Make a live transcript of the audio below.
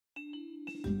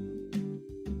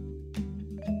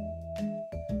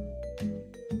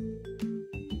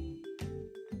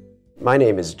My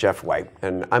name is Jeff White,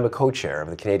 and I'm a co-chair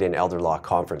of the Canadian Elder Law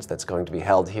Conference that's going to be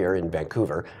held here in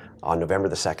Vancouver on November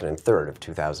the 2nd and 3rd of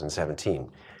 2017.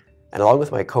 And along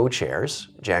with my co-chairs,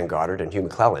 Jan Goddard and Hugh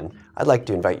McClellan, I'd like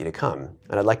to invite you to come,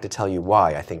 and I'd like to tell you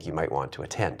why I think you might want to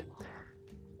attend.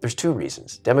 There's two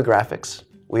reasons. Demographics.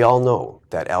 We all know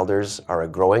that elders are a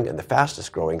growing and the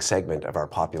fastest growing segment of our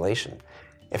population.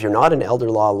 If you're not an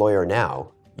elder law lawyer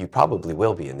now, you probably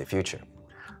will be in the future.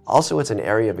 Also, it's an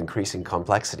area of increasing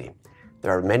complexity.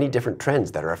 There are many different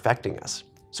trends that are affecting us.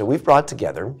 So we've brought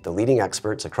together the leading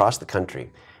experts across the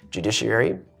country,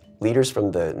 judiciary, leaders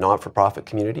from the not-for-profit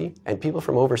community, and people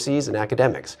from overseas and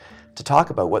academics to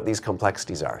talk about what these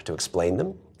complexities are, to explain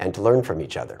them, and to learn from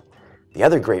each other. The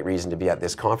other great reason to be at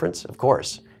this conference, of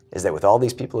course, is that with all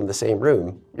these people in the same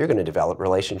room, you're going to develop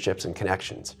relationships and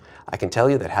connections. I can tell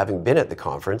you that having been at the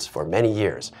conference for many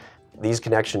years, these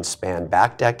connections span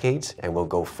back decades and will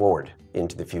go forward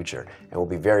into the future and will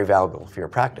be very valuable for your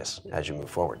practice as you move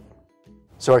forward.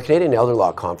 So our Canadian Elder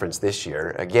Law Conference this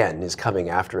year, again, is coming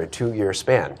after a 2-year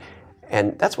span.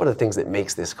 And that's one of the things that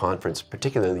makes this conference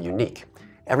particularly unique.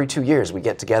 Every 2 years, we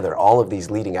get together all of these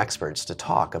leading experts to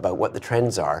talk about what the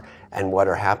trends are and what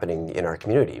are happening in our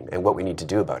community and what we need to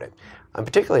do about it. I'm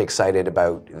particularly excited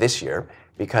about this year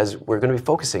because we're going to be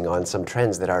focusing on some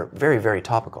trends that are very, very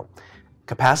topical.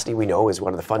 Capacity, we know, is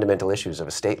one of the fundamental issues of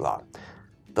estate law.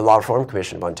 The Law Reform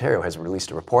Commission of Ontario has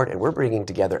released a report, and we're bringing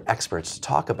together experts to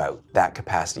talk about that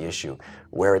capacity issue,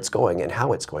 where it's going and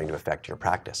how it's going to affect your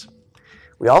practice.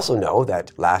 We also know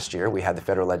that last year we had the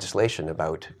federal legislation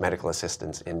about medical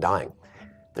assistance in dying.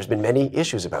 There's been many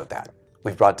issues about that.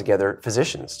 We've brought together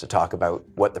physicians to talk about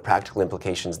what the practical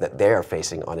implications that they are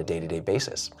facing on a day-to-day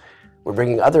basis. We're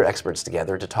bringing other experts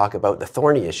together to talk about the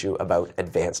thorny issue about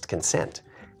advanced consent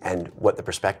and what the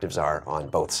perspectives are on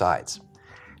both sides.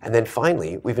 And then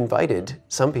finally, we've invited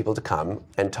some people to come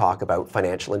and talk about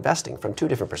financial investing from two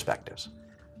different perspectives.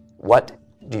 What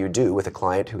do you do with a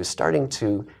client who is starting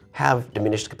to have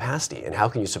diminished capacity, and how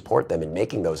can you support them in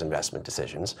making those investment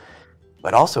decisions?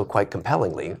 But also, quite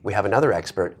compellingly, we have another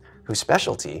expert whose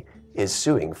specialty is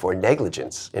suing for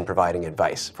negligence in providing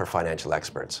advice for financial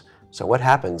experts. So what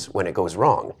happens when it goes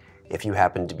wrong if you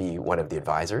happen to be one of the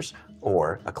advisors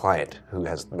or a client who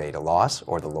has made a loss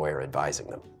or the lawyer advising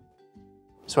them?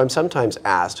 So I'm sometimes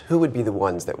asked who would be the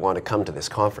ones that want to come to this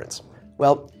conference.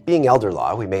 Well, being elder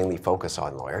law, we mainly focus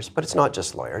on lawyers, but it's not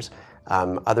just lawyers.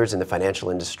 Others in the financial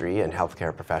industry and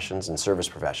healthcare professions and service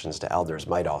professions to elders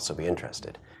might also be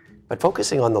interested. But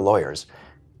focusing on the lawyers,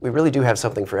 we really do have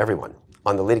something for everyone.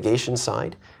 On the litigation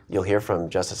side, you'll hear from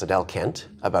Justice Adele Kent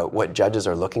about what judges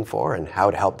are looking for and how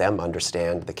to help them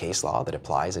understand the case law that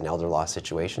applies in elder law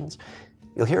situations.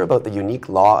 You'll hear about the unique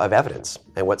law of evidence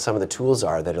and what some of the tools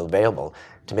are that are available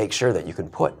to make sure that you can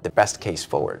put the best case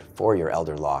forward for your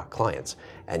elder law clients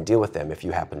and deal with them if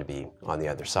you happen to be on the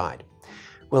other side.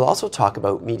 We'll also talk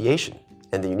about mediation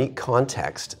and the unique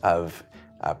context of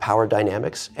power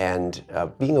dynamics and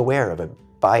being aware of a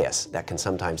bias that can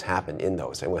sometimes happen in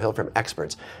those. And we'll hear from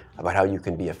experts about how you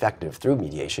can be effective through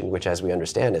mediation, which, as we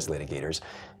understand as litigators,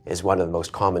 is one of the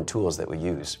most common tools that we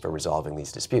use for resolving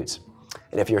these disputes.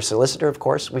 And if you're a solicitor, of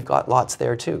course, we've got lots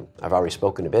there too. I've already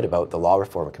spoken a bit about the Law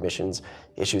Reform Commission's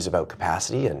issues about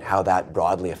capacity and how that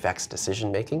broadly affects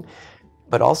decision making.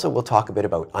 But also we'll talk a bit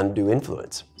about undue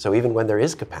influence. So even when there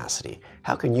is capacity,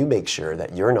 how can you make sure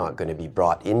that you're not going to be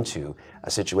brought into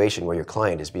a situation where your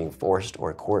client is being forced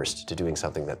or coerced to doing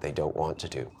something that they don't want to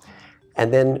do?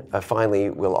 And then finally,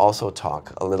 we'll also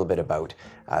talk a little bit about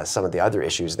some of the other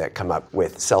issues that come up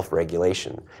with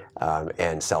self-regulation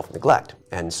and self-neglect.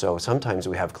 And so sometimes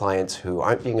we have clients who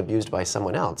aren't being abused by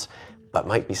someone else, but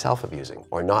might be self-abusing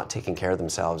or not taking care of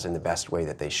themselves in the best way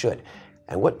that they should.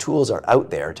 And what tools are out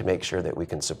there to make sure that we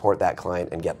can support that client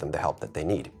and get them the help that they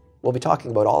need. We'll be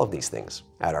talking about all of these things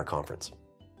at our conference.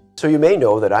 So you may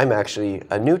know that I'm actually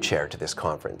a new chair to this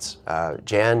conference.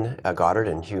 Jan Goddard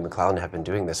and Hugh McClellan have been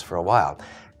doing this for a while.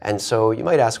 And so you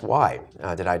might ask, why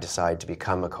did I decide to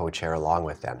become a co-chair along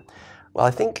with them? Well,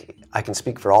 I think I can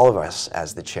speak for all of us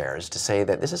as the chairs to say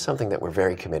that this is something that we're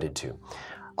very committed to.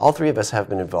 All three of us have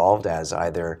been involved as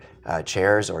either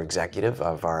chairs or executive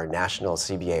of our national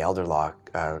CBA elder law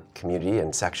community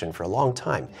and section for a long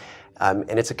time.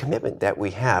 And it's a commitment that we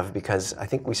have because I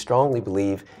think we strongly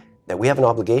believe that we have an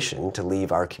obligation to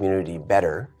leave our community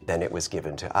better than it was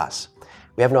given to us.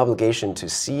 We have an obligation to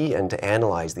see and to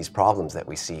analyze these problems that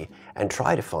we see and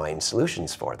try to find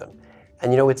solutions for them.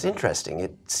 And you know, it's interesting.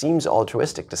 It seems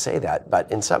altruistic to say that, but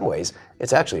in some ways,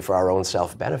 it's actually for our own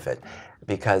self-benefit.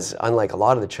 Because unlike a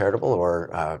lot of the charitable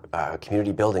or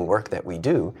community building work that we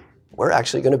do, we're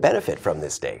actually going to benefit from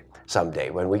this day someday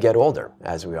when we get older,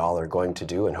 as we all are going to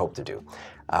do and hope to do.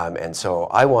 And so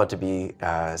I want to be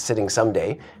sitting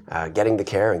someday getting the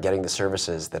care and getting the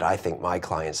services that I think my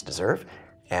clients deserve.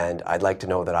 And I'd like to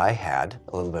know that I had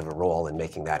a little bit of a role in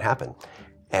making that happen.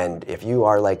 And if you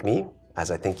are like me, as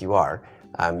I think you are,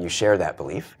 you share that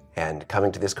belief, and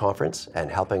coming to this conference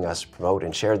and helping us promote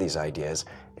and share these ideas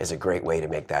is a great way to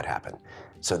make that happen.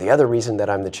 So the other reason that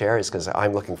I'm the chair is because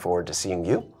I'm looking forward to seeing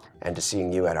you and to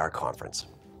seeing you at our conference.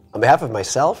 On behalf of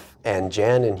myself and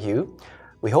Jan and Hugh,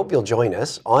 we hope you'll join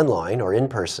us online or in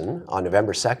person on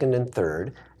November 2nd and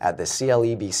 3rd at the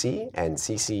CLEBC and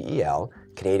CCEL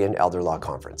Canadian Elder Law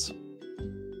Conference.